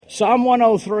Psalm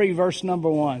 103, verse number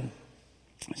 1.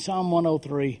 Psalm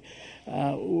 103.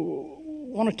 I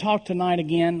want to talk tonight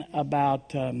again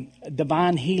about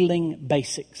divine healing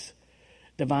basics.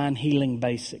 Divine healing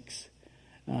basics.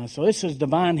 So this is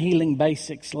Divine Healing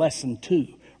Basics Lesson 2.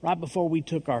 Right before we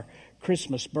took our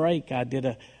Christmas break, I did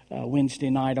a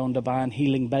Wednesday night on Divine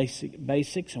Healing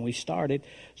Basics, and we started.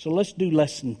 So let's do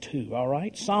Lesson 2, all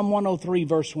right? Psalm 103,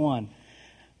 verse 1.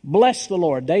 Bless the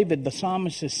Lord. David, the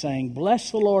psalmist, is saying,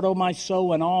 bless the Lord, O my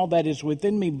soul, and all that is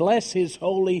within me. Bless His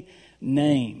holy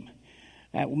name.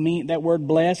 That word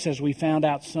bless, as we found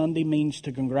out Sunday, means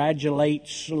to congratulate,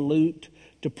 salute,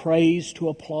 to praise, to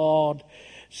applaud.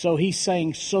 So he's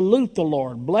saying, salute the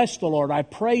Lord, bless the Lord, I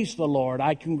praise the Lord,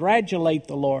 I congratulate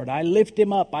the Lord, I lift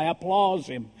Him up, I applaud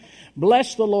Him.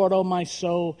 Bless the Lord, O my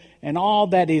soul, and all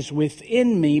that is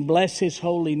within me, bless His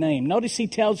holy name. Notice he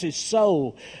tells his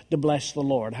soul to bless the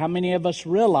Lord. How many of us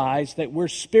realize that we're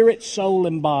spirit, soul,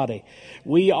 and body?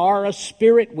 We are a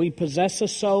spirit, we possess a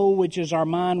soul, which is our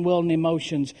mind, will, and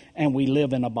emotions, and we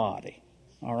live in a body.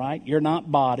 All right? You're not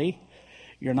body.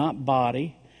 You're not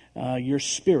body. You're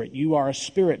spirit. You are a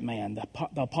spirit man.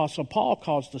 The Apostle Paul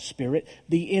calls the spirit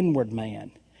the inward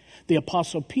man. The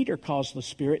Apostle Peter calls the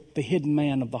spirit the hidden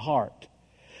man of the heart.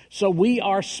 So we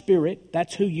are spirit.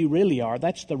 That's who you really are.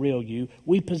 That's the real you.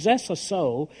 We possess a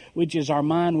soul, which is our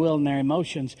mind, will, and our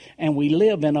emotions, and we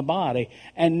live in a body.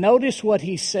 And notice what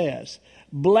he says.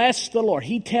 Bless the Lord.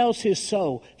 He tells his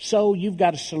soul, you've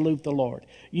got to salute the Lord.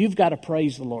 You've got to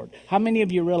praise the Lord. How many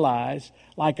of you realize,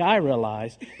 like I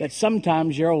realize, that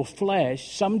sometimes your old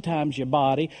flesh, sometimes your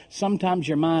body, sometimes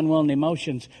your mind, will, and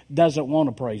emotions doesn't want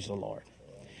to praise the Lord?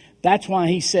 That's why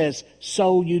he says,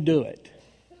 so you do it.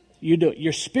 You do it.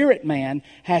 Your spirit man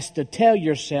has to tell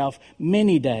yourself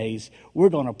many days, we're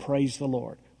going to praise the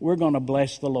Lord. We're going to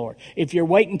bless the Lord. If you're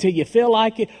waiting till you feel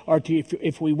like it, or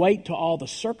if we wait till all the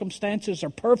circumstances are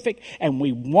perfect and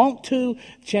we want to,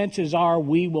 chances are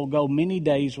we will go many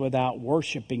days without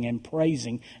worshiping and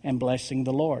praising and blessing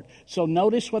the Lord. So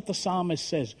notice what the psalmist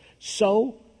says.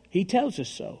 So, he tells us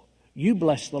so. You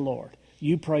bless the Lord.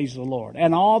 You praise the Lord.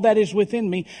 And all that is within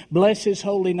me, bless His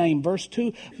holy name. Verse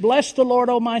 2, bless the Lord,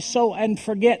 O my soul, and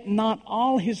forget not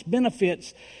all His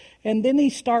benefits. And then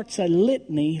he starts a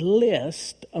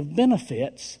list of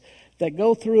benefits that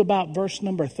go through about verse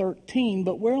number 13,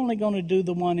 but we're only going to do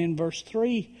the one in verse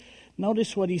 3.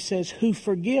 Notice what he says, who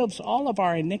forgives all of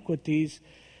our iniquities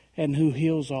and who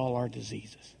heals all our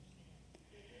diseases.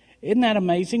 Isn't that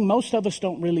amazing? Most of us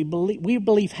don't really believe. We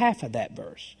believe half of that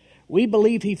verse. We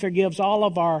believe He forgives all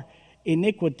of our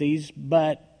iniquities,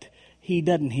 but He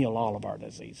doesn't heal all of our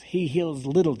disease. He heals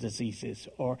little diseases,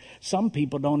 or some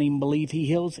people don't even believe He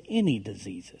heals any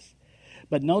diseases.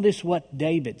 But notice what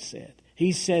David said.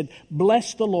 He said,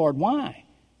 bless the Lord. Why?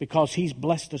 Because He's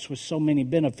blessed us with so many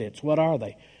benefits. What are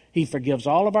they? He forgives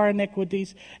all of our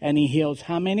iniquities, and He heals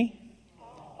how many?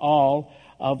 All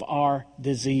of our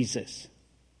diseases.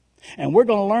 And we're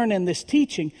going to learn in this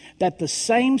teaching that the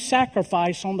same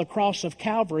sacrifice on the cross of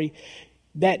Calvary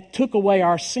that took away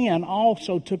our sin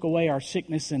also took away our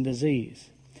sickness and disease.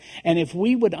 And if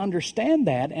we would understand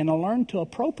that and learn to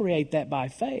appropriate that by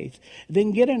faith,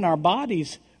 then getting our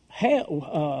bodies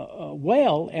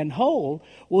well and whole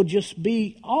will just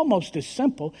be almost as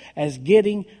simple as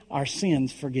getting our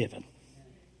sins forgiven.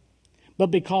 But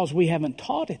because we haven't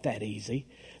taught it that easy,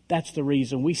 that's the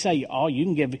reason we say, you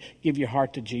can give your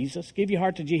heart to Jesus. Give your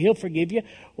heart to Jesus. He'll forgive you.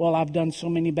 Well, I've done so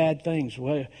many bad things.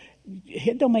 Well,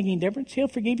 it don't make any difference. He'll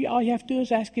forgive you. All you have to do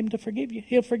is ask Him to forgive you.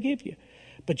 He'll forgive you.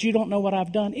 But you don't know what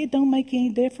I've done. It don't make any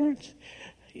difference.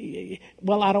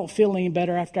 Well, I don't feel any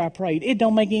better after I prayed. It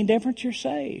don't make any difference. You're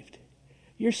saved.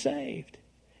 You're saved.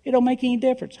 It don't make any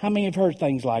difference. How many have heard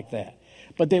things like that?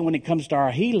 But then when it comes to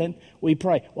our healing, we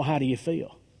pray, well, how do you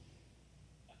feel?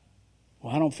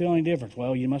 Well, I don't feel any difference.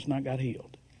 Well, you must not got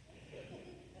healed.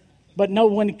 But no,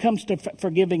 when it comes to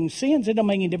forgiving sins, it don't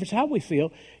make any difference how we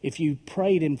feel. If you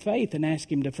prayed in faith and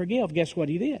asked Him to forgive, guess what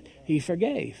He did? He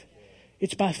forgave.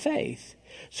 It's by faith.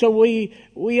 So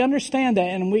we understand that,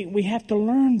 and we have to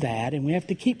learn that, and we have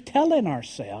to keep telling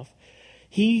ourselves,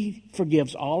 He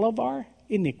forgives all of our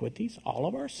iniquities, all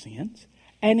of our sins,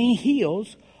 and He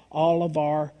heals all of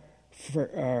our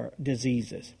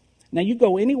diseases. Now, you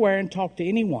go anywhere and talk to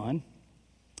anyone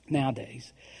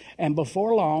nowadays, and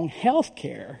before long, health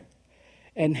care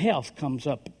and health comes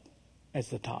up as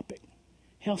the topic.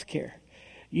 Health care.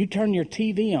 You turn your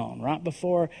TV on right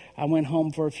before I went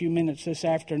home for a few minutes this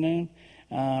afternoon,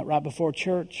 right before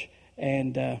church,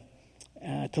 and to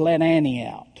let Annie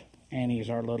out. Annie is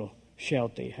our little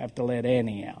Sheltie. I have to let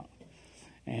Annie out.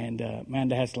 And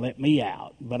Amanda has to let me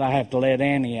out, but I have to let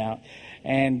Annie out.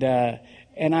 And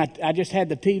And I just had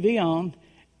the TV on,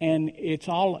 and it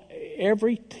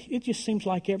just seems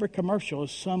like every commercial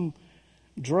is some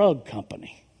drug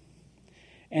company.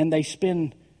 And they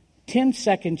spend 10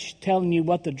 seconds telling you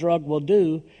what the drug will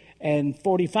do and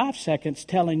 45 seconds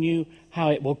telling you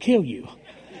how it will kill you.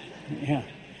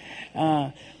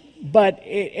 Yeah. But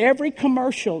every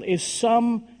commercial is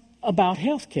some about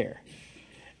health care.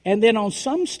 And then on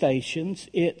some stations,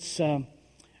 it's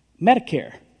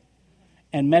Medicare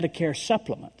and Medicare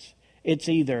supplements. It's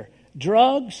either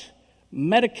drugs,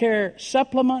 Medicare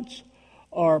supplements,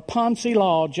 or Ponzi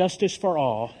law, justice for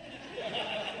all,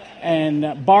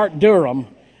 and Bart Durham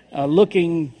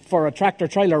looking for a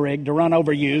tractor-trailer rig to run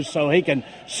over you so he can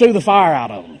sue the fire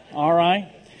out of them, all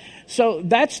right? So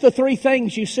that's the three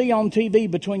things you see on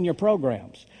TV between your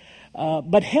programs.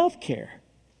 But healthcare,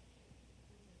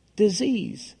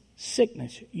 disease,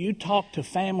 sickness, you talk to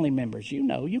family members,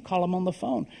 you call them on the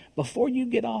phone. Before you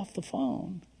get off the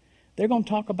phone, they're going to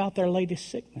talk about their latest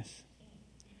sickness.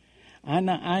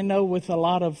 I know with a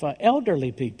lot of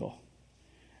elderly people,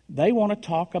 they want to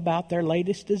talk about their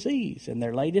latest disease and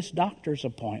their latest doctor's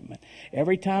appointment.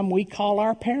 Every time we call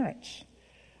our parents,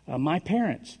 my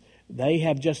parents, they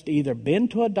have just either been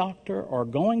to a doctor or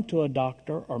going to a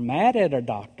doctor or mad at a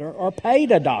doctor or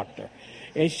paid a doctor.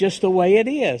 It's just the way it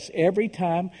is. Every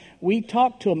time we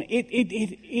talk to them,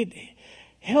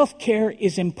 health care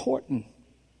is important.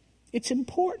 It's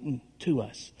important to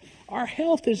us. Our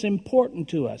health is important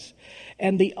to us.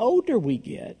 And the older we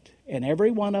get, and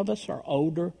every one of us are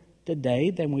older today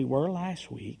than we were last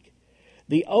week,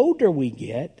 the older we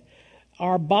get,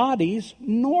 our bodies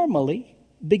normally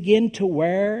begin to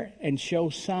wear and show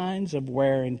signs of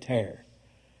wear and tear.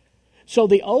 So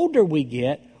the older we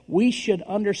get, we should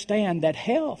understand that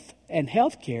health and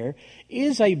health care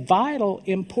is a vital,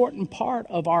 important part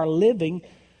of our living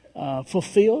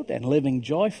fulfilled and living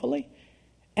joyfully.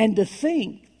 And to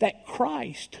think that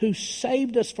Christ, who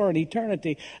saved us for an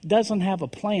eternity, doesn't have a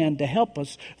plan to help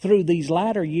us through these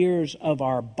latter years of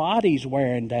our bodies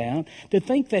wearing down, to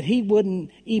think that he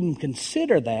wouldn't even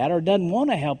consider that or doesn't want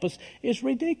to help us is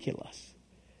ridiculous.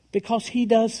 Because he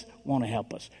does want to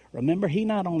help us. Remember, he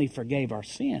not only forgave our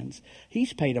sins,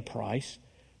 he's paid a price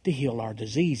to heal our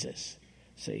diseases.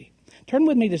 See, turn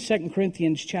with me to 2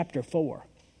 Corinthians chapter 4.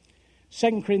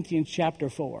 2 Corinthians chapter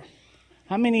 4.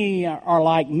 How many are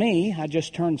like me? I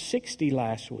just turned 60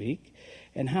 last week.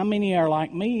 And how many are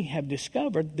like me have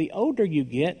discovered the older you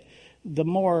get, the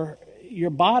more your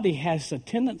body has a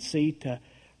tendency to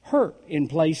hurt in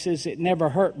places it never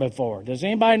hurt before. Does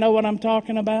anybody know what I'm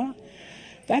talking about?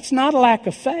 That's not a lack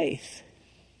of faith.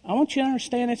 I want you to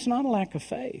understand it's not a lack of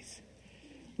faith.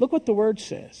 Look what the Word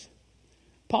says.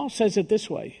 Paul says it this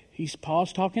way.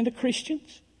 Paul's talking to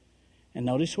Christians. And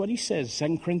notice what he says,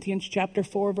 2 Corinthians chapter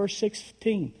 4, verse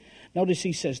 16. Notice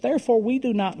he says, therefore we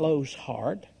do not lose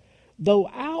heart, though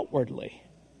outwardly,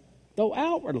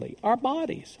 our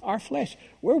bodies, our flesh,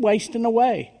 we're wasting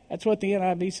away. That's what the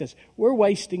NIV says. We're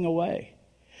wasting away.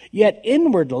 Yet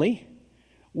inwardly,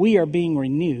 we are being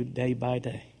renewed day by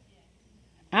day.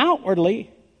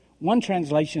 Outwardly, one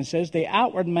translation says the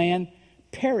outward man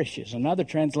perishes. Another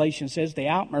translation says the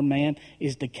outward man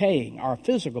is decaying, our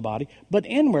physical body. But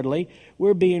inwardly,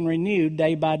 we're being renewed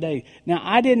day by day. Now,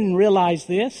 I didn't realize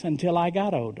this until I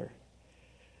got older.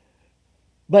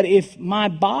 But if my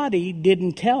body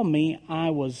didn't tell me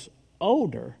I was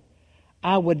older,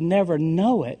 I would never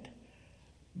know it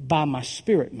by my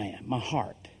spirit man, my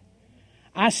heart.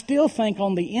 I still think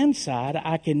on the inside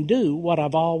I can do what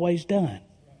I've always done.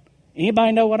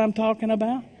 Anybody know what I'm talking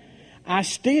about? I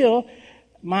still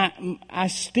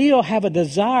have a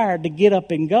desire to get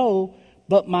up and go,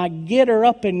 but my getter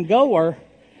up and goer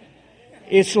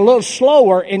is a little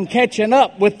slower in catching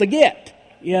up with the get,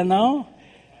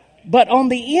 But on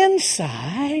the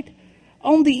inside,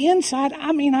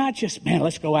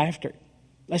 let's go after it.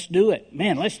 Let's do it.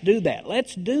 Man, let's do that.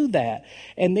 Let's do that.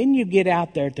 And then you get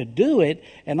out there to do it,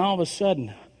 and all of a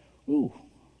sudden,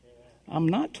 I'm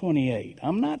not 28.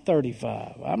 I'm not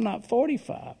 35. I'm not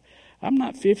 45. I'm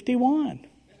not 51.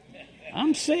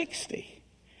 I'm 60.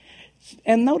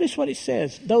 And notice what it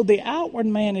says. Though the outward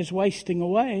man is wasting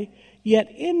away, yet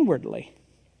inwardly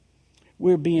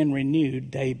we're being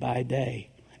renewed day by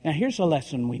day. Now here's a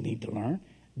lesson we need to learn.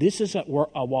 This is a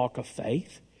walk of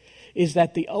faith. Is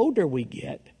that the older we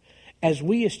get, as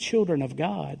we as children of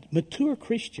God, mature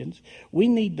Christians, we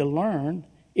need to learn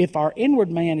if our inward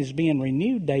man is being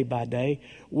renewed day by day,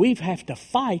 we have to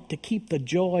fight to keep the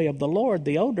joy of the Lord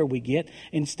the older we get,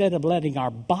 instead of letting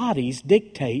our bodies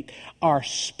dictate our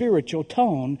spiritual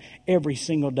tone every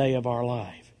single day of our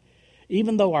life.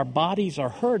 Even though our bodies are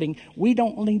hurting, we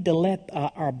don't need to let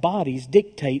our bodies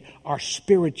dictate our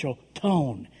spiritual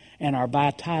tone and our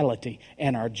vitality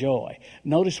and our joy.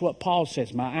 Notice what Paul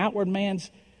says, my outward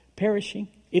man's perishing,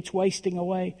 it's wasting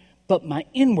away, but my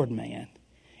inward man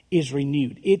is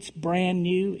renewed. It's brand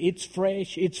new, it's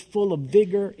fresh, it's full of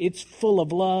vigor, it's full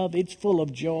of love, it's full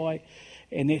of joy,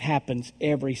 and it happens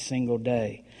every single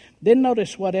day. Then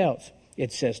notice what else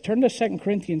it says. Turn to 2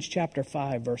 Corinthians chapter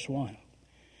 5, verse 1.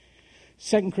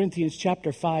 2 Corinthians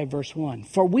chapter 5, verse 1.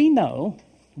 For we know,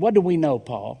 what do we know,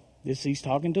 Paul? He's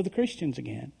talking to the Christians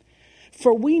again.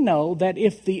 For we know that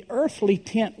if the earthly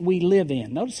tent we live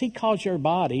in, notice he calls your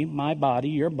body, my body,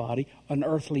 your body, an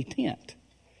earthly tent.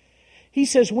 He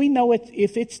says we know it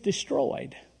if it's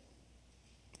destroyed.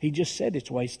 He just said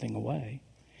it's wasting away.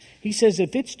 He says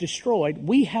if it's destroyed,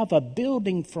 we have a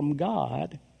building from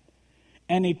God,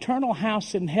 an eternal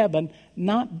house in heaven,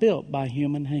 not built by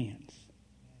human hands.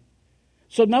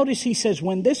 So notice he says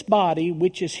when this body,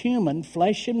 which is human,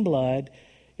 flesh and blood,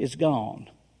 is gone,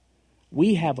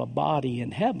 we have a body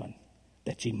in heaven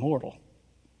that's immortal.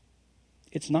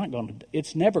 It's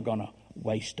never going to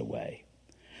waste away.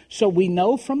 So we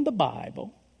know from the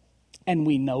Bible and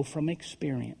we know from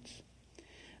experience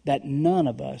that none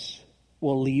of us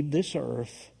will leave this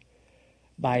earth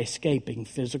by escaping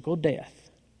physical death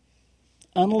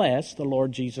unless the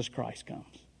Lord Jesus Christ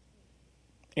comes.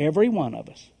 Every one of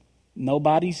us.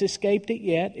 Nobody's escaped it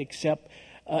yet except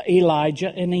Elijah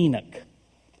and Enoch.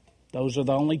 Those are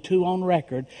the only two on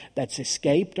record that's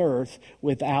escaped earth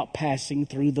without passing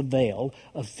through the veil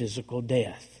of physical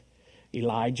death.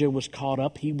 Elijah was caught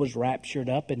up, he was raptured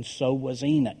up, and so was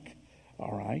Enoch.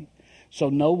 All right? So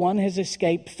no one has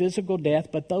escaped physical death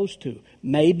but those two.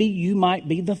 Maybe you might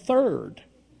be the third.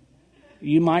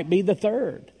 You might be the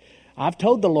third. I've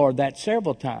told the Lord that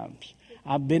several times.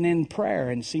 I've been in prayer,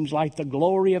 and it seems like the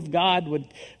glory of God would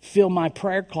fill my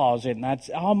prayer closet. And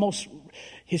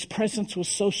His presence was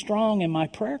so strong in my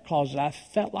prayer closet, I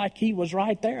felt like He was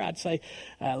right there. I'd say,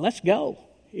 let's go.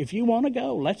 If you want to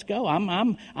go, let's go.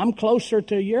 I'm closer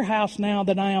to your house now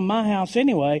than I am my house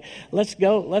anyway. Let's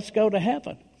go to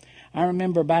heaven. I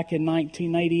remember back in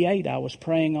 1988, I was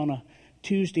praying on a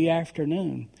Tuesday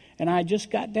afternoon, and I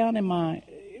just got down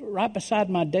right beside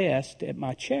my desk at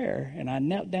my chair, and I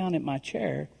knelt down at my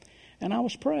chair, and I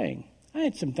was praying. I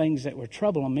had some things that were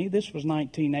troubling me. This was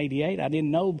 1988. I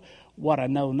didn't know what I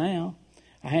know now.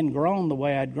 I hadn't grown the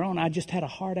way I'd grown. I just had a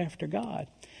heart after God.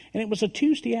 And it was a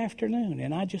Tuesday afternoon,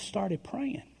 and I just started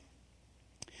praying.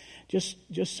 Just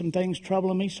some things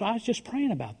troubling me, so I was just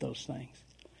praying about those things.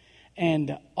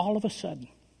 And all of a sudden,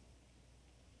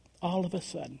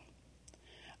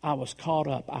 I was caught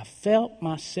up. I felt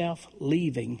myself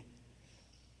leaving.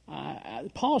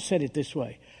 Paul said it this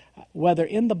way, whether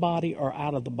in the body or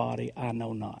out of the body, I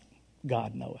know not.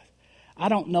 God knoweth. I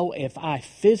don't know if I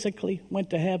physically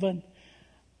went to heaven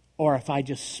or if I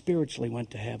just spiritually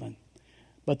went to heaven.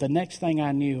 But the next thing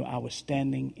I knew, I was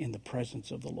standing in the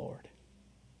presence of the Lord.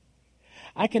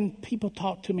 People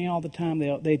talk to me all the time.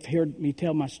 They've heard me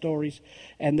tell my stories,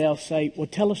 and they'll say, well,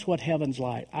 tell us what heaven's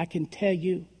like. I can tell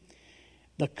you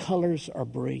the colors are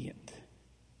brilliant.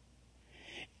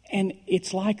 And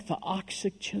it's like the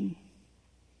oxygen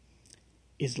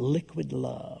is liquid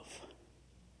love.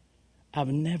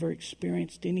 I've never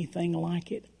experienced anything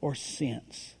like it or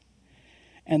since.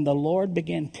 And the Lord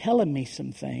began telling me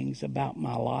some things about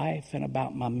my life and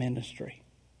about my ministry.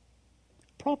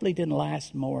 Probably didn't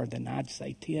last more than, I'd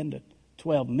say, 10 to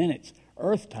 12 minutes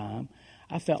earth time.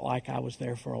 I felt like I was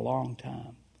there for a long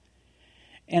time.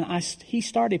 And he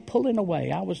started pulling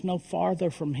away. I was no farther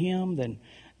from him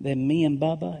than me and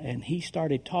Bubba. And he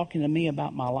started talking to me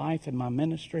about my life and my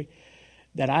ministry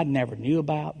that I never knew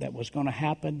about, that was going to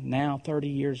happen. Now, 30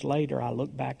 years later, I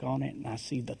look back on it and I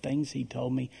see the things he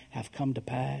told me have come to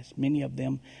pass. Many of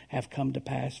them have come to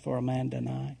pass for Amanda and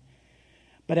I.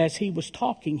 But as he was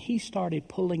talking, he started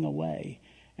pulling away,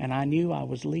 and I knew I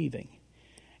was leaving.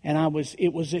 And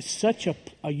it was at such a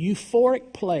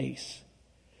euphoric place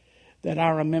that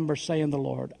I remember saying to the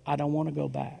Lord, I don't want to go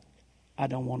back. I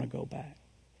don't want to go back.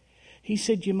 He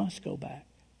said, you must go back.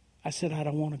 I said, I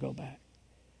don't want to go back.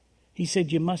 He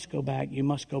said, you must go back. You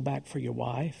must go back for your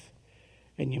wife,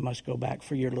 and you must go back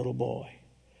for your little boy.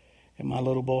 And my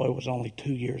little boy was only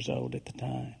 2 years old at the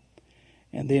time.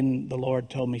 And then the Lord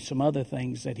told me some other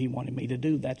things that he wanted me to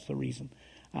do. That's the reason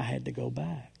I had to go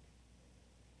back.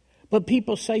 But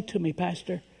people say to me,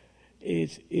 Pastor,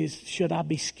 should I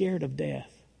be scared of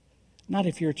death? Not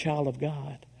if you're a child of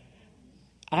God.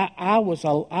 I was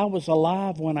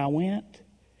alive when I went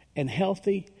and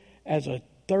healthy as a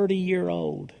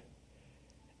 30-year-old.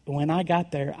 When I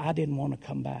got there, I didn't want to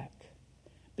come back.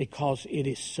 because it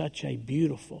is such a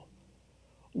beautiful,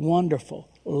 wonderful,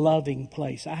 loving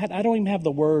place. I don't even have the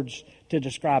words to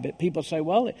describe it. People say,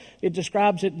 well, it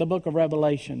describes it in the book of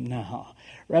Revelation. No,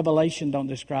 Revelation don't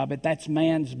describe it. That's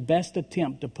man's best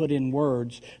attempt to put in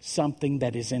words something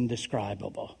that is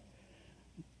indescribable.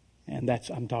 And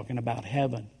I'm talking about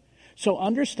heaven. So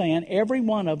understand, every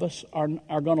one of us are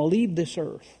going to leave this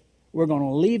earth. We're going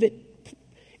to leave it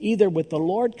either with the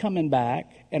Lord coming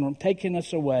back and taking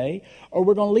us away, or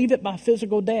we're going to leave it by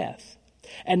physical death.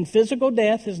 And physical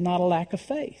death is not a lack of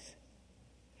faith.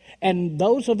 And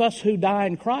those of us who die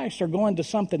in Christ are going to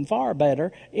something far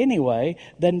better anyway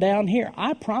than down here.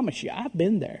 I promise you, I've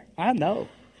been there. I know.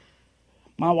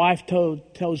 My wife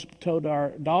told our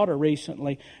daughter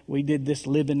recently, we did this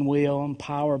living will and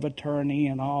power of attorney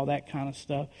and all that kind of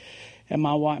stuff. And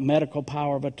my wife, medical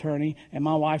power of attorney. And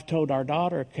my wife told our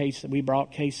daughter, we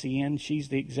brought Casey in. She's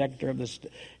the executor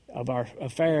of our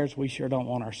affairs. We sure don't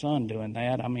want our son doing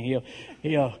that. I mean,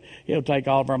 he'll take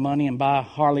all of our money and buy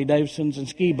Harley Davidsons and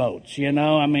ski boats,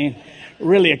 I mean,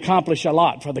 really accomplish a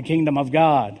lot for the kingdom of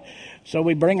God. So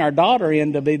we bring our daughter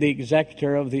in to be the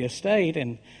executor of the estate,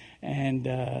 and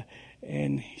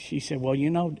she said, well,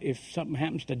 if something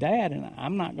happens to Dad, and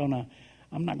I'm not gonna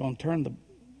turn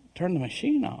the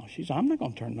machine off. She said, I'm not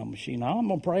going to turn no machine off. I'm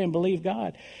going to pray and believe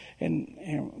God.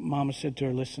 And Mama said to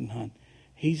her, listen, hon,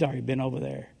 he's already been over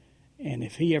there. And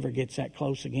if he ever gets that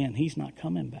close again, he's not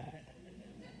coming back.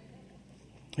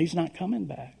 He's not coming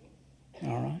back.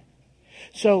 All right?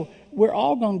 So we're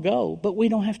all going to go, but we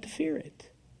don't have to fear it.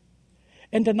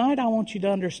 And tonight I want you to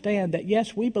understand that,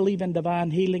 yes, we believe in divine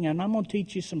healing, and I'm going to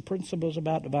teach you some principles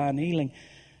about divine healing,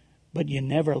 but you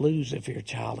never lose if you're a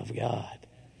child of God.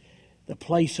 The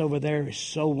place over there is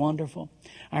so wonderful.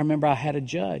 I remember I had a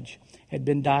judge, had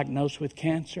been diagnosed with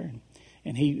cancer,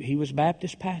 and he was a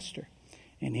Baptist pastor.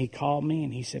 And he called me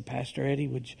and he said, Pastor Eddie,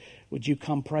 would you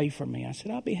come pray for me? I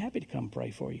said, I'll be happy to come pray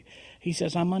for you. He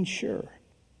says, I'm unsure.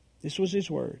 This was his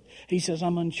word. He says,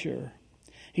 I'm unsure.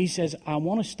 He says, I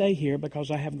want to stay here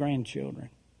because I have grandchildren.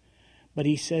 But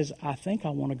he says, I think I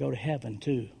want to go to heaven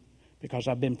too, because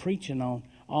I've been preaching on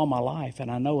all my life,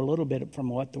 and I know a little bit from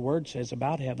what the Word says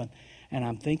about heaven, and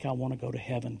I think I want to go to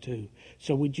heaven too.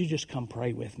 So would you just come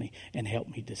pray with me and help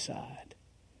me decide?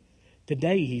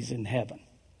 Today he's in heaven.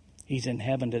 He's in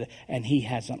heaven today, and he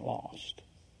hasn't lost.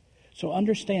 So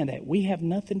understand that. We have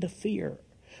nothing to fear,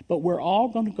 but we're all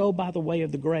going to go by the way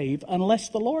of the grave unless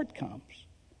the Lord comes.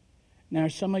 Now,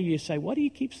 some of you say, what do you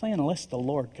keep saying unless the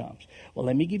Lord comes? Well,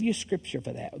 let me give you scripture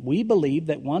for that. We believe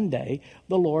that one day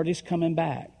the Lord is coming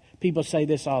back. People say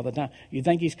this all the time. You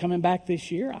think he's coming back this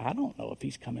year? I don't know if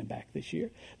he's coming back this year.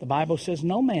 The Bible says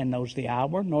no man knows the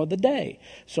hour nor the day.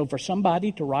 So for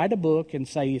somebody to write a book and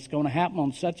say it's going to happen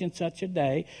on such and such a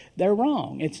day, they're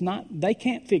wrong. It's not. They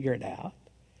can't figure it out.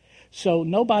 So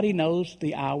nobody knows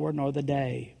the hour nor the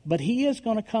day. But he is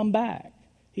going to come back.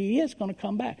 He is going to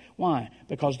come back. Why?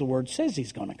 Because the Word says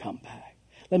he's going to come back.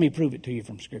 Let me prove it to you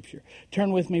from Scripture.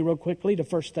 Turn with me real quickly to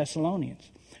 1 Thessalonians.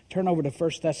 Turn over to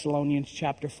 1 Thessalonians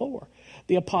chapter 4.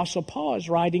 The Apostle Paul is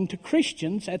writing to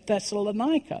Christians at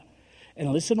Thessalonica.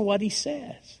 And listen to what he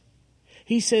says.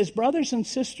 He says, brothers and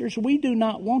sisters, we do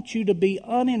not want you to be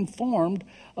uninformed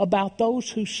about those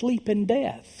who sleep in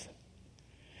death,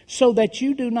 so that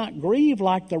you do not grieve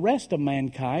like the rest of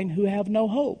mankind who have no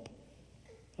hope.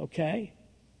 Okay?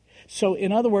 So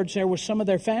in other words, there were some of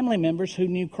their family members who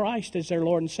knew Christ as their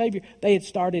Lord and Savior. They had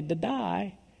started to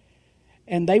die,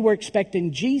 and they were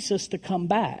expecting Jesus to come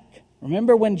back.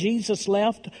 Remember when Jesus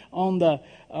left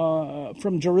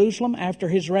from Jerusalem after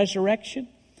his resurrection?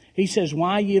 He says,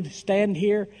 why you stand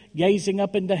here gazing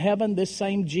up into heaven? This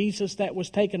same Jesus that was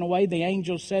taken away, the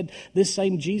angel said, this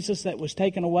same Jesus that was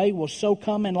taken away will so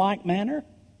come in like manner.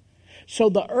 So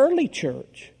the early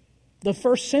church, the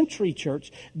first century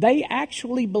church, they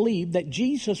actually believed that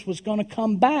Jesus was going to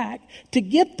come back to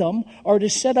get them or to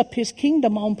set up his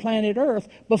kingdom on planet Earth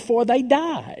before they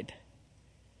died.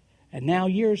 And now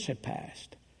years have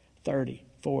passed. 30,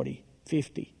 40,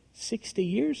 50, 60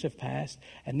 years have passed,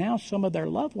 and now some of their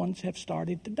loved ones have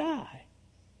started to die.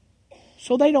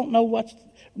 So they don't know what's...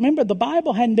 Remember, the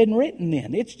Bible hadn't been written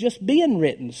then. It's just being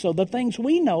written. So the things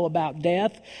we know about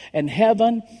death and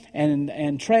heaven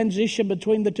and transition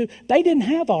between the two, they didn't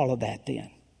have all of that then.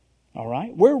 All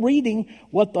right? We're reading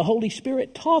what the Holy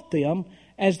Spirit taught them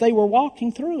as they were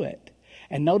walking through it.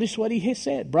 And notice what he has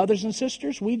said. Brothers and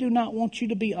sisters, we do not want you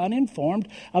to be uninformed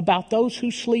about those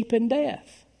who sleep in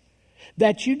death,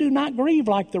 that you do not grieve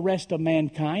like the rest of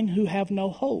mankind who have no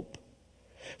hope.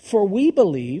 For we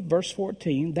believe, verse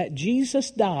 14, that Jesus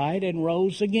died and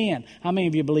rose again. How many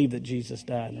of you believe that Jesus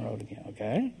died and rose again?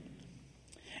 Okay.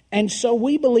 And so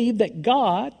we believe that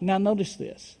God, now notice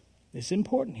this is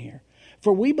important here.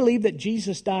 For we believe that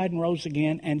Jesus died and rose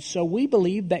again, and so we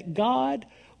believe that God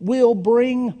will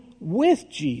bring with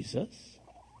Jesus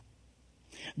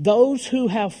those who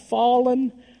have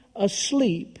fallen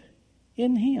asleep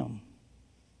in Him.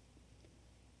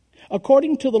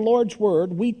 According to the Lord's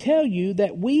word, we tell you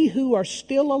that we who are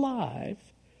still alive,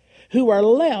 who are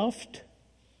left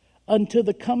unto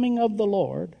the coming of the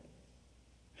Lord,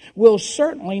 will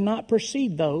certainly not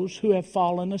precede those who have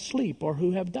fallen asleep or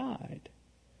who have died.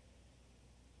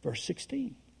 Verse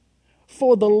 16.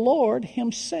 For the Lord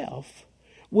Himself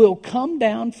will come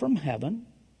down from heaven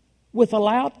with a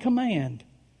loud command,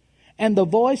 and the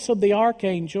voice of the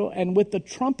archangel, and with the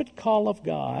trumpet call of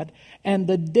God, and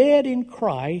the dead in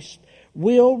Christ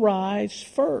will rise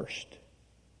first.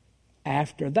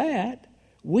 After that,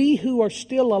 we who are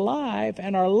still alive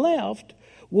and are left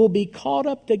will be caught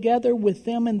up together with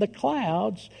them in the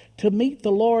clouds to meet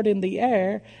the Lord in the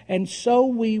air, and so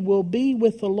we will be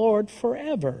with the Lord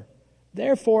forever.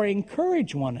 Therefore,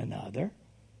 encourage one another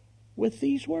with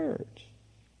these words.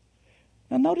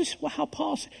 Now notice how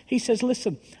Paul, he says,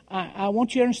 listen, I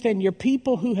want you to understand, your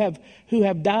people who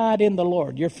have died in the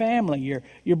Lord, your family,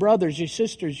 your brothers, your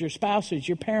sisters, your spouses,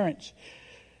 your parents,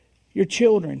 your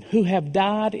children who have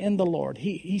died in the Lord.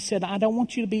 He said, I don't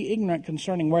want you to be ignorant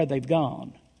concerning where they've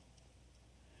gone.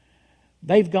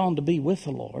 They've gone to be with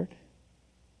the Lord.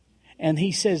 And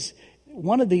he says,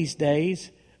 one of these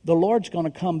days, the Lord's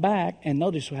going to come back, and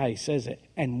notice how he says it,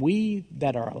 and we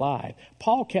that are alive.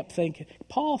 Paul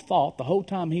thought the whole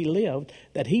time he lived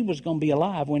that he was going to be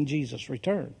alive when Jesus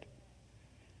returned.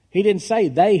 He didn't say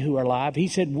they who are alive, he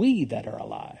said we that are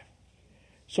alive.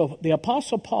 So the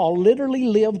Apostle Paul literally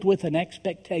lived with an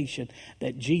expectation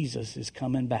that Jesus is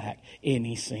coming back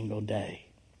any single day.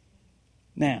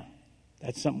 Now,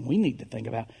 that's something we need to think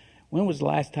about. When was the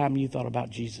last time you thought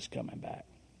about Jesus coming back?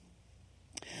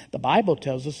 The Bible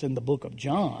tells us in the book of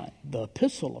John, the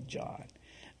epistle of John,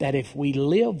 that if we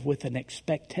live with an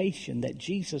expectation that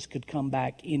Jesus could come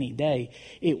back any day,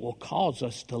 it will cause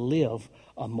us to live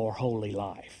a more holy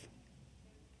life.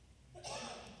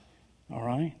 All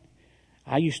right?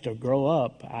 I used to grow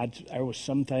up, there was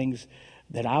some things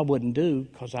that I wouldn't do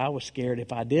because I was scared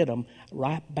if I did them.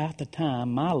 Right about the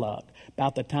time, my luck,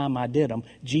 about the time I did them,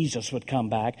 Jesus would come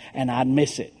back and I'd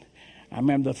miss it. I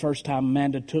remember the first time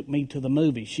Amanda took me to the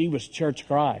movies. She was Church of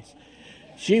Christ.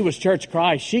 She was Church of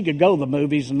Christ. She could go to the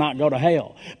movies and not go to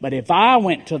hell. But if I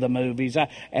went to the movies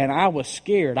and I was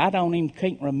scared,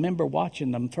 can't remember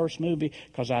watching the first movie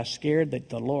because I was scared that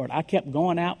the Lord, I kept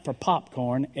going out for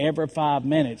popcorn every 5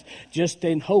 minutes just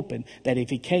in hoping that if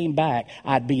He came back,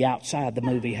 I'd be outside the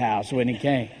movie house when He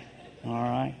came. All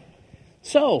right.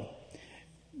 So,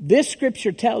 this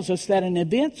scripture tells us that an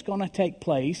event's going to take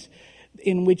place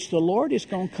in which the Lord is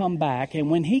going to come back. And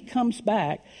when He comes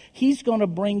back, He's going to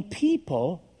bring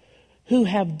people who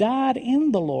have died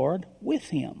in the Lord with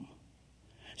Him.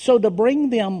 So to bring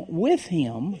them with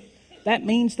Him, that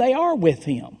means they are with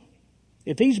Him.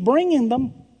 If He's bringing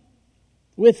them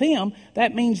with Him,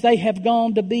 that means they have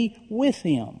gone to be with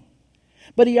Him.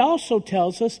 But He also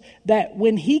tells us that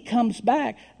when He comes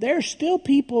back, there's still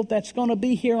people that's going to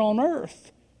be here on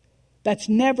earth that's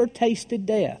never tasted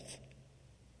death.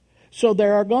 So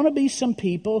there are going to be some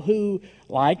people who,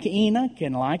 like Enoch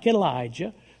and like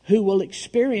Elijah, who will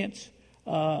experience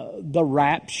the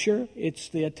rapture, it's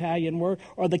the Italian word,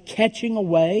 or the catching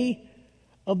away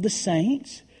of the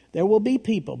saints. There will be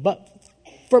people. But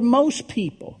for most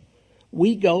people,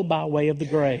 we go by way of the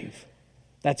grave.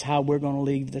 That's how we're going to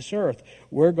leave this earth.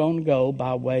 We're going to go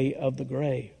by way of the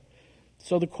grave.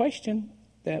 So the question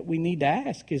that we need to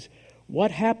ask is,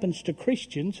 what happens to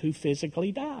Christians who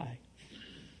physically die?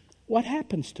 What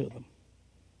happens to them?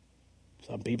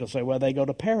 Some people say, well, they go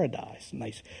to paradise. And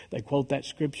they quote that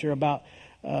scripture about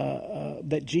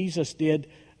that Jesus did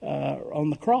on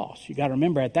the cross. You got to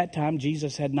remember, at that time,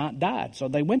 Jesus had not died. So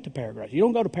they went to paradise. You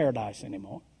don't go to paradise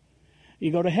anymore.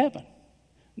 You go to heaven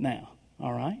now.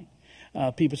 All right?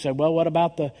 People say, well, what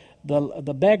about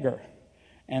the beggar?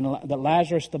 And the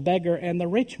Lazarus, the beggar, and the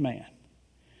rich man?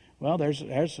 Well,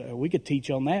 we could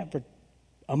teach on that for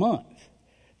a month,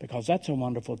 because that's a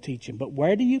wonderful teaching. But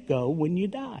where do you go when you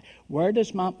die? Where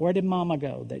did Mama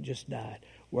go that just died?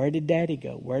 Where did Daddy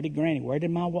go? Where did Granny? Where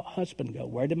did my husband go?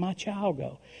 Where did my child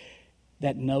go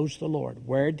that knows the Lord?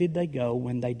 Where did they go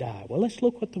when they die? Well, let's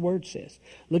look what the Word says.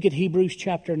 Look at Hebrews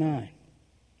chapter 9.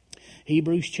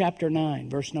 Hebrews chapter 9,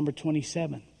 verse number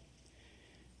 27.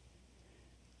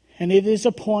 And it is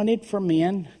appointed for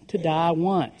men to die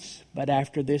once, but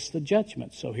after this the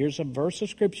judgment. So here's a verse of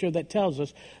Scripture that tells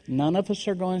us none of us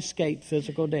are going to escape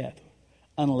physical death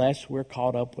unless we're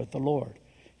caught up with the Lord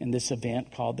in this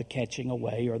event called the catching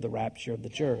away or the rapture of the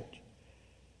church.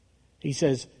 He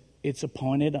says, it's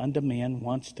appointed unto men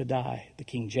once to die, the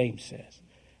King James says.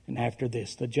 And after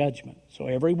this, the judgment. So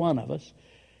every one of us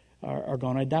are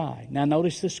going to die. Now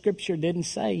notice the scripture didn't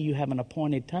say you have an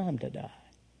appointed time to die.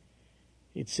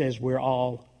 It says we're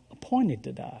all appointed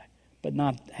to die, but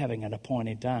not having an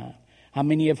appointed time. How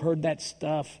many have heard that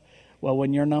stuff? Well,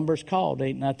 when your number's called,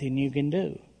 ain't nothing you can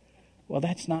do. Well,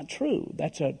 that's not true.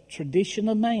 That's a tradition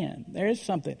of man. There is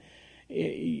something.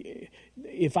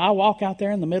 If I walk out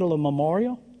there in the middle of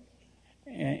Memorial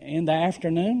in the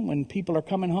afternoon when people are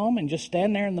coming home and just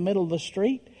stand there in the middle of the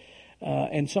street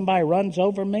and somebody runs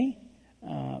over me,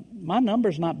 my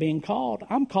number's not being called.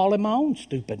 I'm calling my own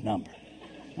stupid number.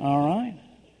 All right?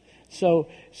 So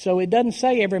it doesn't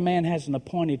say every man has an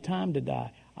appointed time to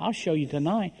die. I'll show you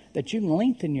tonight that you can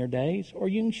lengthen your days or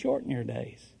you can shorten your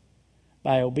days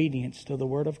by obedience to the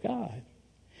Word of God.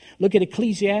 Look at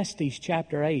Ecclesiastes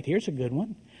chapter 8. Here's a good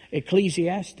one.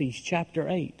 Ecclesiastes chapter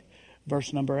 8,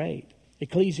 verse number 8.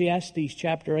 Ecclesiastes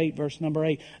chapter 8, verse number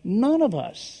 8. None of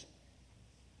us,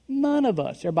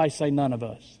 everybody say none of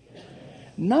us.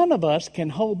 None of us can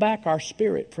hold back our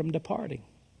spirit from departing.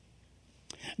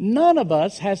 None of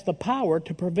us has the power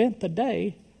to prevent the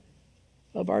day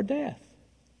of our death.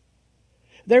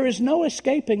 There is no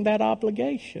escaping that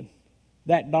obligation,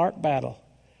 that dark battle.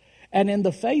 And in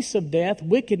the face of death,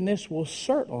 wickedness will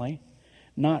certainly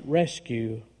not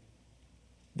rescue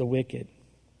the wicked.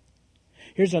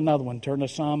 Here's another one. Turn to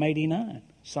Psalm 89.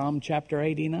 Psalm chapter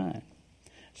 89.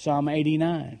 Psalm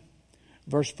 89,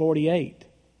 verse 48.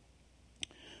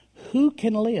 Who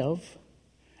can live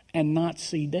and not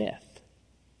see death?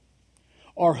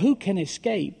 Or who can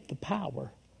escape the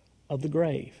power of the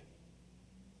grave?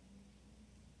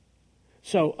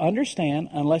 So understand,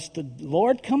 unless the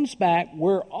Lord comes back,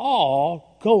 we're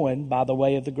all going by the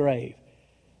way of the grave.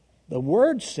 The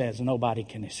Word says nobody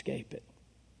can escape it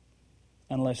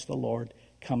unless the Lord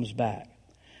comes back.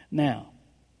 Now,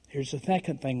 here's the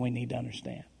second thing we need to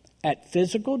understand. At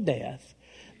physical death,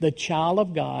 the child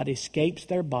of God escapes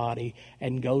their body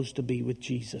and goes to be with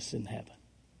Jesus in heaven.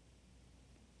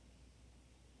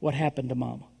 What happened to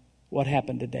Mama? What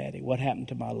happened to Daddy? What happened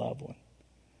to my loved one?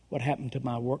 What happened to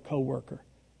my co-worker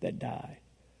that died?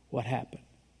 What happened?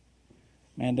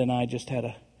 Amanda and I just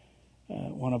had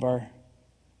one of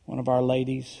our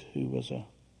ladies who was a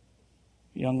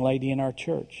young lady in our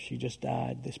church. She just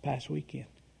died this past weekend,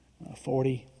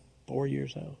 44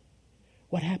 years old.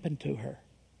 What happened to her?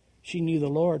 She knew the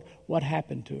Lord. What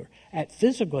happened to her? At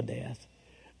physical death,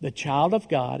 the child of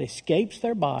God escapes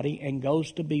their body and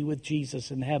goes to be with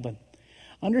Jesus in heaven.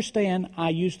 Understand, I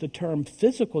use the term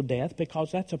physical death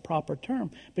because that's a proper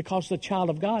term, because the child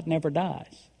of God never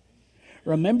dies.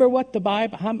 Remember what the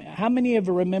Bible, how many of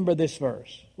you remember this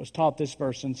verse? Was taught this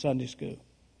verse in Sunday school.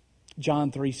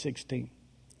 John 3:16.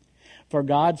 For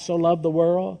God so loved the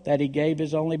world that he gave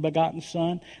his only begotten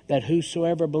Son, that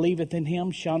whosoever believeth in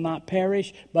him shall not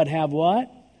perish, but have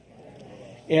what?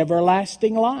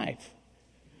 Everlasting life.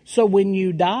 So when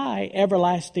you die,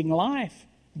 everlasting life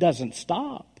doesn't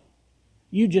stop.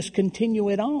 You just continue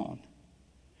it on.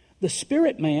 The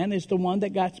spirit man is the one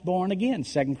that got born again.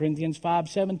 2 Corinthians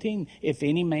 5:17. If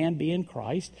any man be in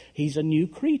Christ, he's a new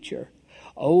creature.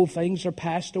 Old things are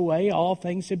passed away, all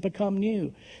things have become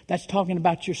new. That's talking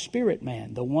about your spirit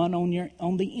man, the one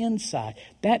on the inside.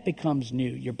 That becomes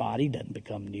new. Your body doesn't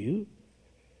become new.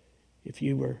 If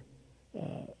you were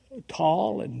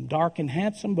tall and dark and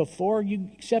handsome before you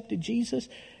accepted Jesus,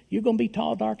 you're going to be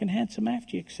tall, dark, and handsome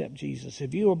after you accept Jesus.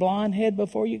 If you were blonde head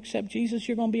before you accept Jesus,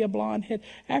 you're going to be a blonde head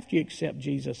after you accept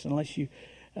Jesus, unless you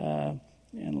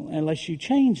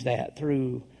change that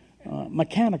through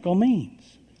mechanical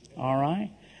means. All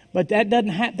right, but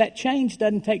that change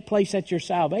doesn't take place at your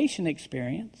salvation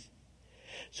experience.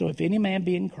 So if any man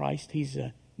be in Christ, he's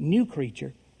a new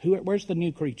creature. Where's the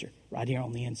new creature? Right here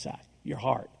on the inside, your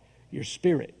heart, your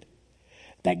spirit.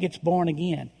 That gets born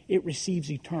again. It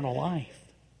receives eternal life.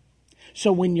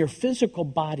 So when your physical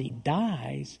body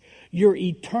dies, your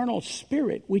eternal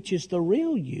spirit, which is the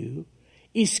real you,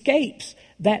 escapes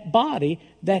that body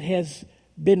that has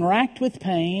been racked with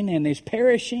pain and is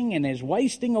perishing and is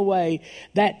wasting away.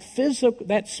 That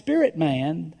spirit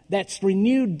man that's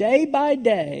renewed day by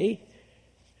day,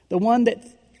 the one that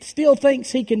still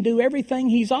thinks he can do everything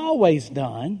he's always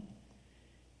done,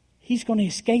 he's going to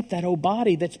escape that old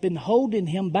body that's been holding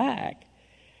him back,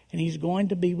 and he's going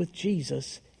to be with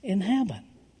Jesus in heaven.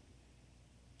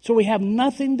 So we have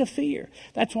nothing to fear.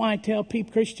 That's why I tell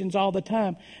people, Christians all the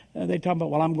time, they talk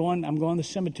about, well, I'm going to the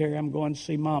cemetery, I'm going to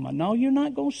see Mama. No, you're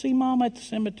not going to see Mama at the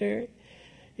cemetery.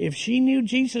 If she knew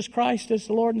Jesus Christ as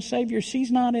the Lord and Savior,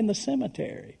 she's not in the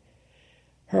cemetery.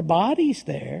 Her body's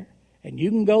there, and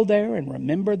you can go there and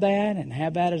remember that and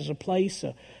have that as a place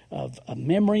of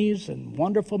memories and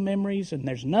wonderful memories, and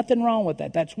there's nothing wrong with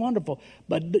that. That's wonderful.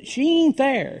 But she ain't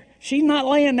there. She's not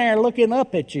laying there looking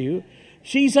up at you.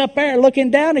 She's up there looking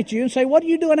down at you and say, what are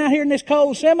you doing out here in this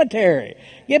cold cemetery?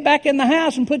 Get back in the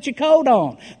house and put your coat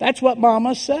on. That's what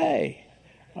mamas say.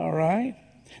 All right?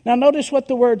 Now notice what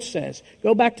the word says.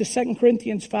 Go back to 2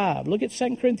 Corinthians 5. Look at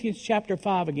 2 Corinthians chapter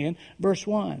 5 again, verse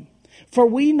 1. For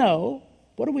we know,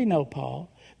 what do we know,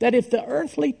 Paul? That if the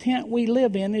earthly tent we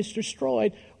live in is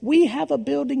destroyed, we have a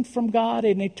building from God,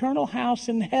 an eternal house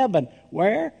in heaven.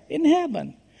 Where? In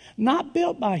heaven. Not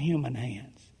built by human hands.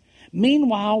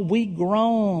 Meanwhile, we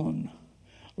groan,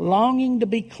 longing to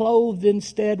be clothed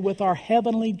instead with our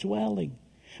heavenly dwelling.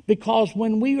 Because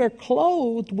when we are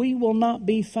clothed, we will not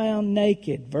be found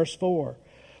naked. Verse 4.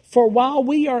 For while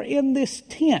we are in this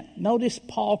tent, notice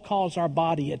Paul calls our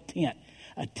body a tent.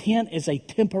 A tent is a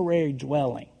temporary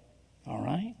dwelling. All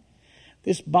right?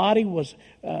 This body was,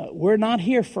 we're not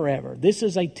here forever. This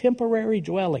is a temporary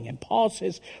dwelling. And Paul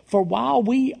says, for while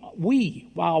we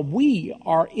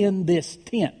are in this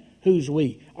tent, who's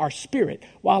we? Our spirit.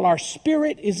 While our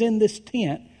spirit is in this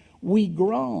tent, we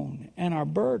groan and are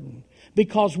burdened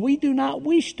because we do not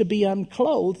wish to be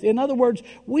unclothed. In other words,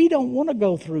 we don't want to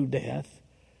go through death,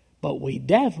 but we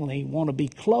definitely want to be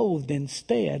clothed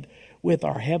instead with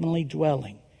our heavenly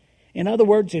dwelling. In other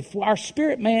words, if our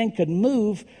spirit man could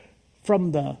move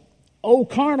from the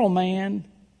old carnal man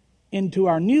into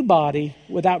our new body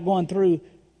without going through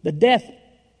the death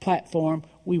platform,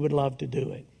 we would love to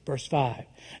do it. Verse 5.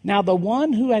 Now the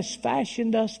one who has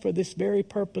fashioned us for this very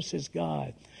purpose is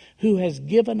God, who has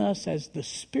given us as the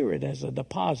Spirit as a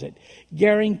deposit,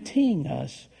 guaranteeing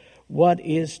us what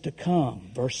is to come.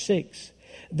 Verse 6.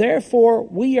 Therefore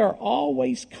we are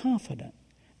always confident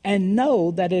and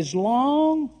know that as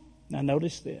long, now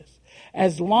notice this,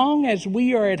 as long as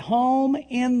we are at home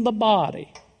in the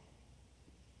body,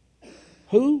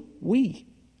 who? We.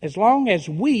 As long as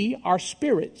we, our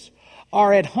spirits,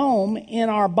 are at home in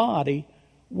our body,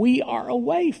 we are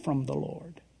away from the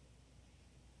Lord.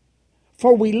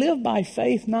 For we live by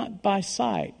faith, not by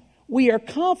sight. We are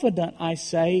confident, I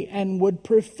say, and would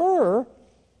prefer,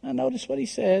 now notice what he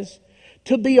says,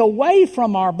 to be away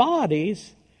from our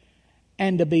bodies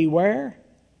and to be where?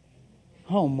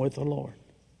 Home with the Lord.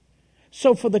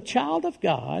 So for the child of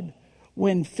God,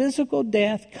 when physical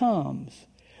death comes,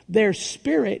 their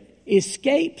spirit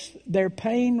escapes their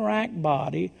pain-racked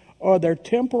body or their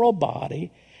temporal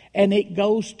body, and it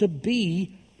goes to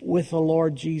be with the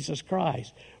Lord Jesus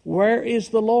Christ. Where is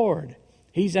the Lord?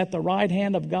 He's at the right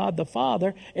hand of God the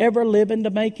Father, ever living to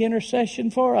make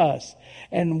intercession for us.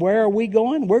 And where are we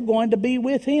going? We're going to be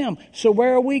with Him. So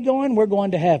where are we going? We're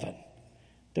going to heaven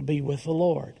to be with the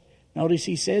Lord. Notice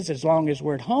he says, as long as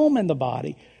we're at home in the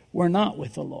body, we're not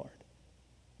with the Lord.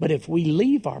 But if we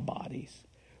leave our bodies,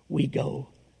 we go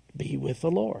be with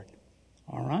the Lord.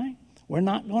 All right? We're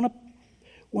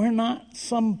not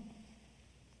some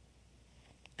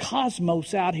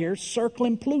cosmos out here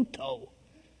circling Pluto.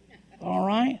 All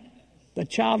right? The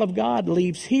child of God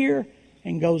leaves here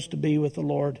and goes to be with the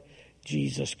Lord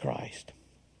Jesus Christ.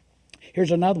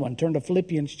 Here's another one. Turn to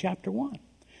Philippians chapter 1.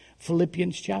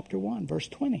 Philippians chapter 1, verse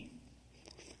 20.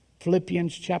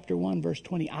 Philippians chapter 1, verse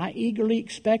 20. I eagerly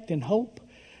expect and hope,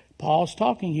 Paul's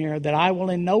talking here, that I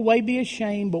will in no way be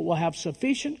ashamed, but will have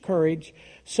sufficient courage,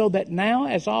 so that now,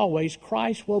 as always,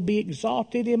 Christ will be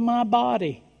exalted in my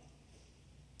body.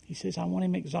 He says, I want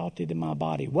Him exalted in my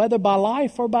body, whether by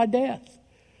life or by death.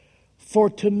 For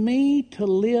to me to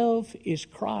live is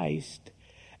Christ,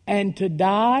 and to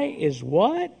die is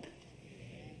what?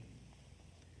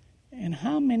 And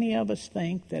how many of us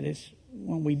think that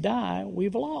when we die,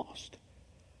 we've lost?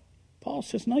 Paul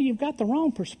says, no, you've got the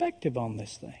wrong perspective on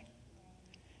this thing.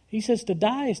 He says to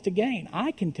die is to gain.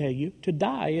 I can tell you to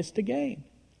die is to gain.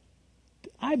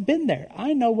 I've been there.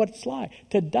 I know what it's like.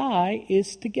 To die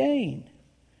is to gain.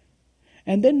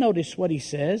 And then notice what he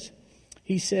says.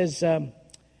 He says,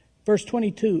 verse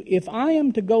 22, if I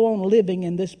am to go on living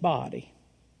in this body,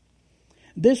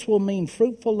 this will mean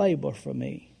fruitful labor for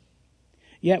me.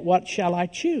 Yet what shall I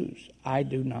choose? I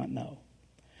do not know.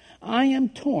 I am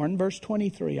torn, verse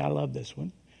 23, I love this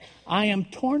one. I am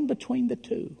torn between the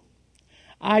two.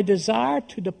 I desire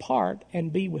to depart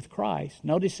and be with Christ.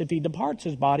 Notice if he departs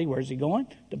his body, where's he going?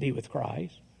 To be with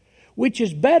Christ. Which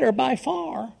is better by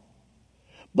far.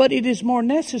 But it is more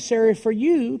necessary for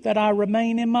you that I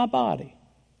remain in my body.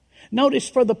 Notice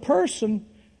for the person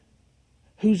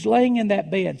who's laying in that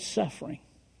bed suffering,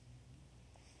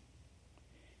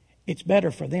 it's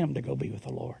better for them to go be with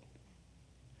the Lord.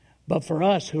 But for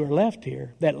us who are left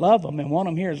here that love them and want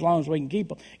them here as long as we can keep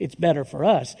them, it's better for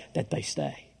us that they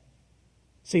stay.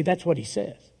 See, that's what he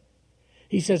says.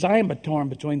 He says, I am torn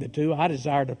between the two. I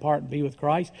desire to depart and be with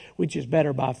Christ, which is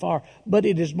better by far. But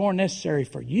it is more necessary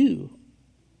for you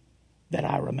that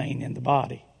I remain in the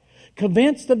body.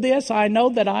 Convinced of this, I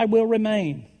know that I will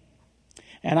remain.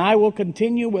 And I will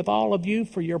continue with all of you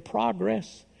for your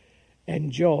progress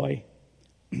and joy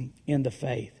in the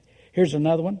faith. Here's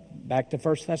another one. Back to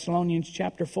 1 Thessalonians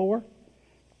chapter 4,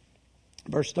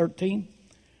 verse 13.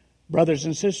 Brothers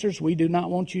and sisters, we do not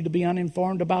want you to be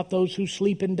uninformed about those who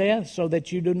sleep in death, so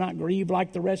that you do not grieve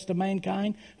like the rest of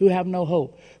mankind who have no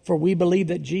hope. For we believe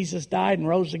that Jesus died and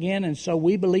rose again, and so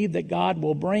we believe that God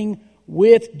will bring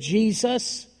with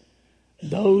Jesus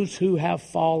those who have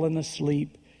fallen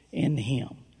asleep in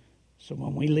him. So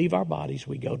when we leave our bodies,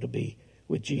 we go to be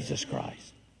with Jesus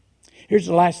Christ. Here's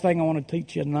the last thing I want to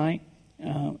teach you tonight,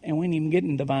 and we ain't even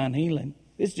getting divine healing.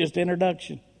 This is just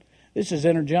introduction. This is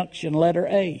introduction letter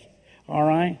A. All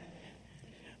right?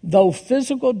 Though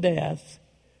physical death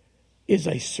is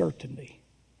a certainty,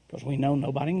 because we know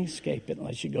nobody can escape it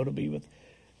unless you go to be with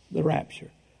the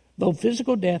rapture. Though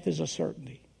physical death is a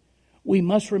certainty, we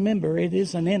must remember it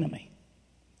is an enemy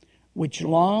which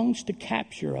longs to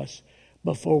capture us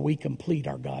before we complete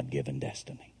our God-given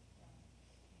destiny.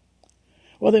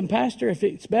 Well then, Pastor, if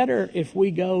it's better if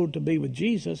we go to be with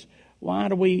Jesus, why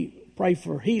do we pray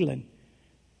for healing?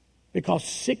 Because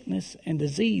sickness and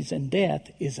disease and death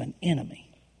is an enemy.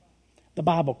 The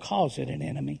Bible calls it an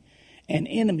enemy. And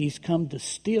enemies come to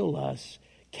steal us,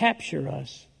 capture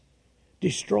us,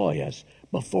 destroy us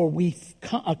before we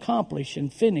accomplish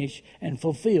and finish and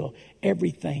fulfill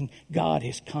everything God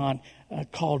has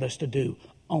called us to do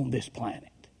on this planet.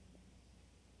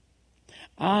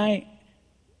 I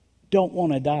don't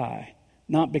want to die,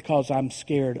 not because I'm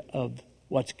scared of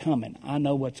what's coming. I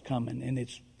know what's coming, and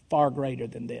it's far greater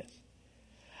than this.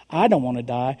 I don't want to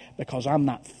die because I'm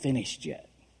not finished yet.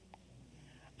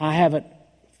 I haven't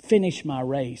finished my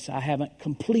race. I haven't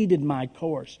completed my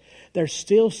course. There's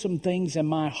still some things in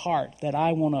my heart that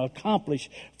I want to accomplish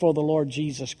for the Lord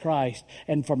Jesus Christ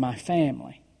and for my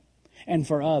family and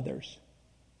for others.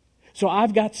 So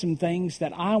I've got some things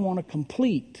that I want to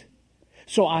complete.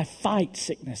 So I fight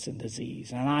sickness and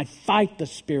disease, and I fight the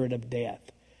spirit of death.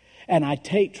 And I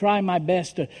try my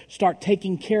best to start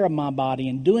taking care of my body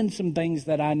and doing some things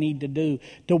that I need to do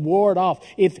to ward off.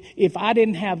 If I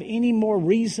didn't have any more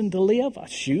reason to live,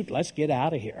 shoot, let's get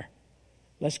out of here.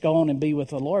 Let's go on and be with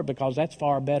the Lord, because that's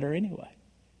far better anyway.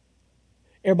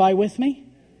 Everybody with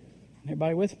me?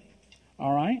 Everybody with me?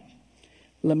 All right.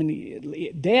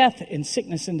 Death and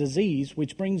sickness and disease,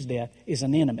 which brings death, is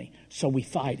an enemy. So we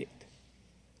fight it.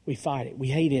 We fight it. We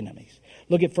hate enemies.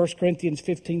 Look at 1 Corinthians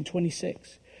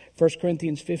 15:26. 1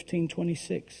 Corinthians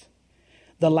 15:26.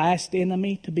 The last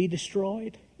enemy to be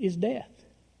destroyed is death.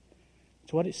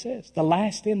 That's what it says. The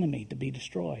last enemy to be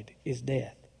destroyed is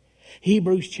death.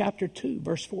 Hebrews chapter 2,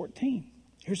 verse 14.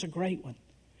 Here's a great one.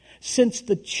 Since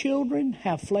the children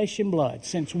have flesh and blood,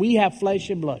 since we have flesh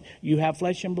and blood, you have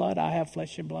flesh and blood, I have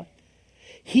flesh and blood.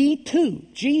 He too,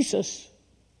 Jesus,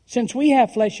 since we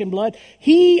have flesh and blood,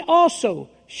 he also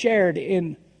shared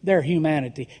in their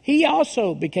humanity. He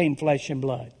also became flesh and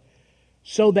blood,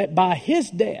 so that by his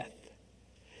death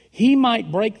he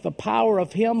might break the power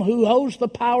of him who holds the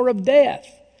power of death.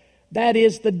 That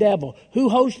is the devil. Who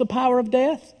holds the power of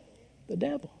death? The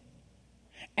devil.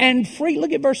 And free,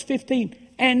 look at verse 15.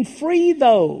 And free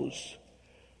those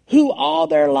who all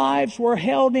their lives were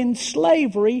held in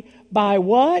slavery by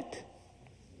what?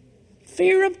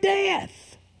 Fear of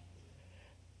death.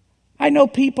 I know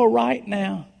people right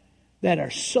now that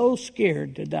are so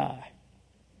scared to die.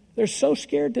 They're so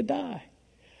scared to die.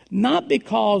 Not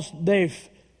because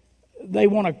they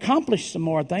want to accomplish some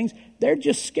more things. They're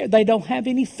just scared. They don't have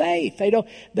any faith.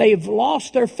 They've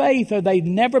lost their faith, or they've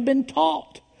never been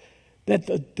taught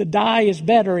that to die is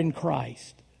better in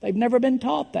Christ. They've never been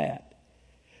taught that.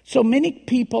 So many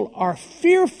people are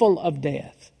fearful of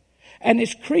death. And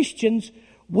as Christians,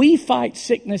 we fight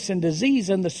sickness and disease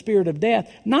and the spirit of death,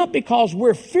 not because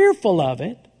we're fearful of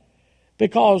it,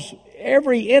 because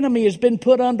every enemy has been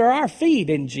put under our feet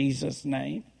in Jesus'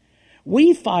 name.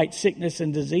 We fight sickness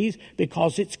and disease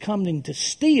because it's coming to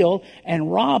steal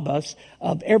and rob us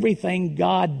of everything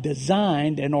God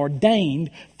designed and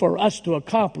ordained for us to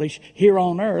accomplish here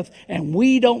on earth. And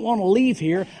we don't want to leave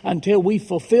here until we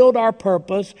fulfilled our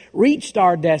purpose, reached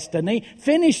our destiny,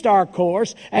 finished our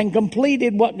course, and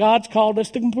completed what God's called us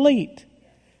to complete.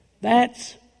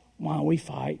 That's why we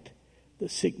fight the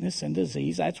sickness and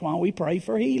disease. That's why we pray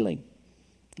for healing.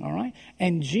 All right?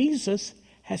 And Jesus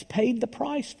has paid the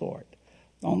price for it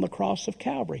on the cross of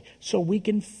Calvary so we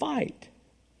can fight.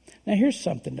 Now, here's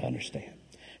something to understand.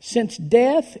 Since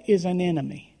death is an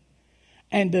enemy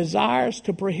and desires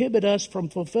to prohibit us from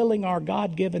fulfilling our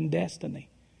God-given destiny,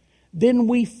 then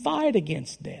we fight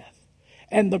against death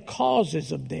and the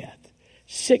causes of death,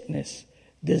 sickness,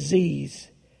 disease,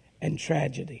 and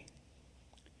tragedy.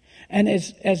 And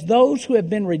as those who have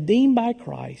been redeemed by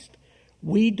Christ,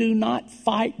 we do not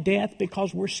fight death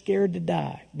because we're scared to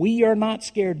die. We are not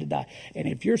scared to die. And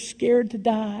if you're scared to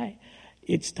die,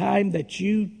 it's time that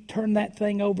you turn that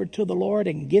thing over to the Lord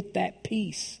and get that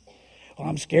peace. Well,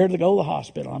 I'm scared to go to the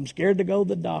hospital. I'm scared to go to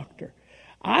the doctor.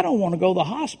 I don't want to go to the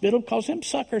hospital because them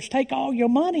suckers take all your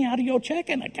money out of your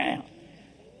checking account.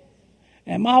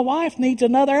 And my wife needs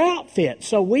another outfit.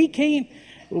 So we can't,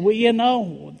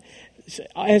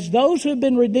 as those who have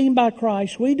been redeemed by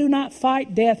Christ, we do not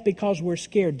fight death because we're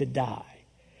scared to die.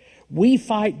 We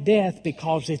fight death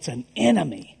because it's an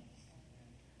enemy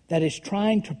that is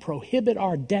trying to prohibit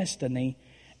our destiny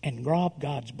and rob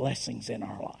God's blessings in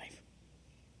our life.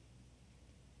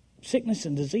 Sickness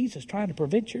and disease is trying to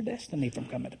prevent your destiny from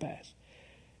coming to pass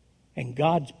and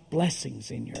God's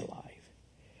blessings in your life.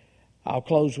 I'll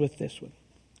close with this one.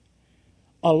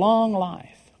 A long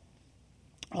life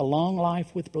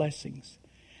with blessings,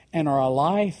 and a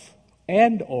life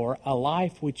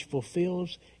which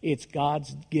fulfills its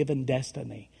God's given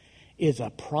destiny is a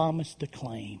promise to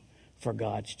claim for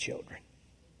God's children.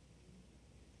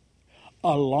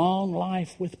 A long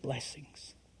life with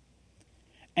blessings,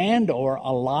 and or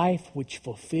a life which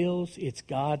fulfills its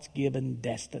God's given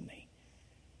destiny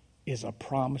is a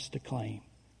promise to claim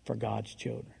for God's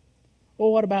children.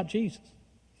 Well, what about Jesus?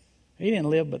 He didn't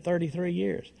live but 33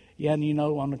 years. Yeah, and you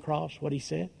know on the cross what he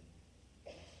said?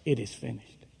 It is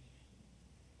finished.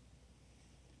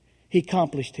 He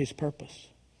accomplished his purpose.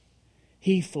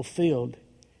 He fulfilled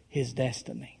his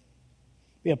destiny.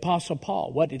 The Apostle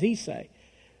Paul, what did he say?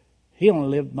 He only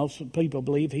lived, most people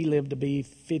believe he lived to be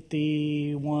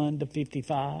 51 to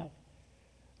 55.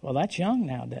 Well, that's young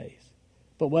nowadays.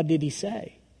 But what did he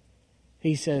say?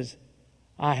 He says,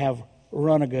 I have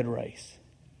run a good race.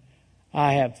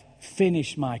 I have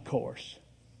finished my course.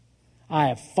 I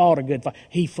have fought a good fight.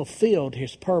 He fulfilled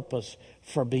his purpose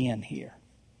for being here.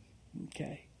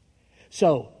 Okay.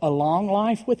 So, a long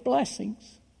life with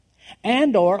blessings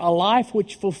and or a life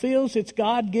which fulfills its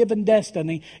God-given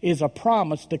destiny is a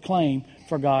promise to claim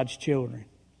for God's children.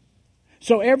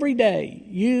 So every day,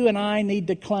 you and I need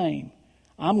to claim,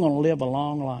 I'm going to live a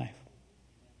long life.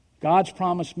 God's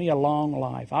promised me a long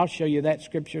life. I'll show you that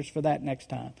scriptures for that next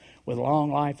time. With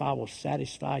long life, I will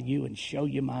satisfy you and show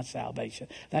you my salvation.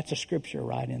 That's a scripture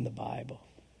right in the Bible.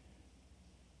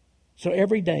 So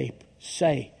every day,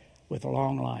 say with a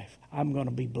long life, I'm going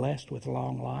to be blessed with a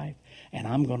long life, and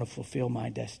I'm going to fulfill my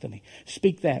destiny.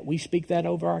 Speak that. We speak that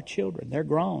over our children. They're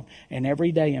grown. And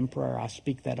every day in prayer, I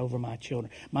speak that over my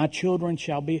children. My children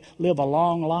shall live a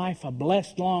long life, a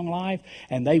blessed long life,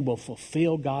 and they will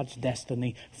fulfill God's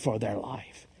destiny for their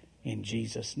life. In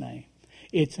Jesus' name.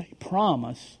 It's a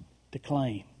promise to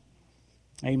claim.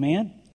 Amen.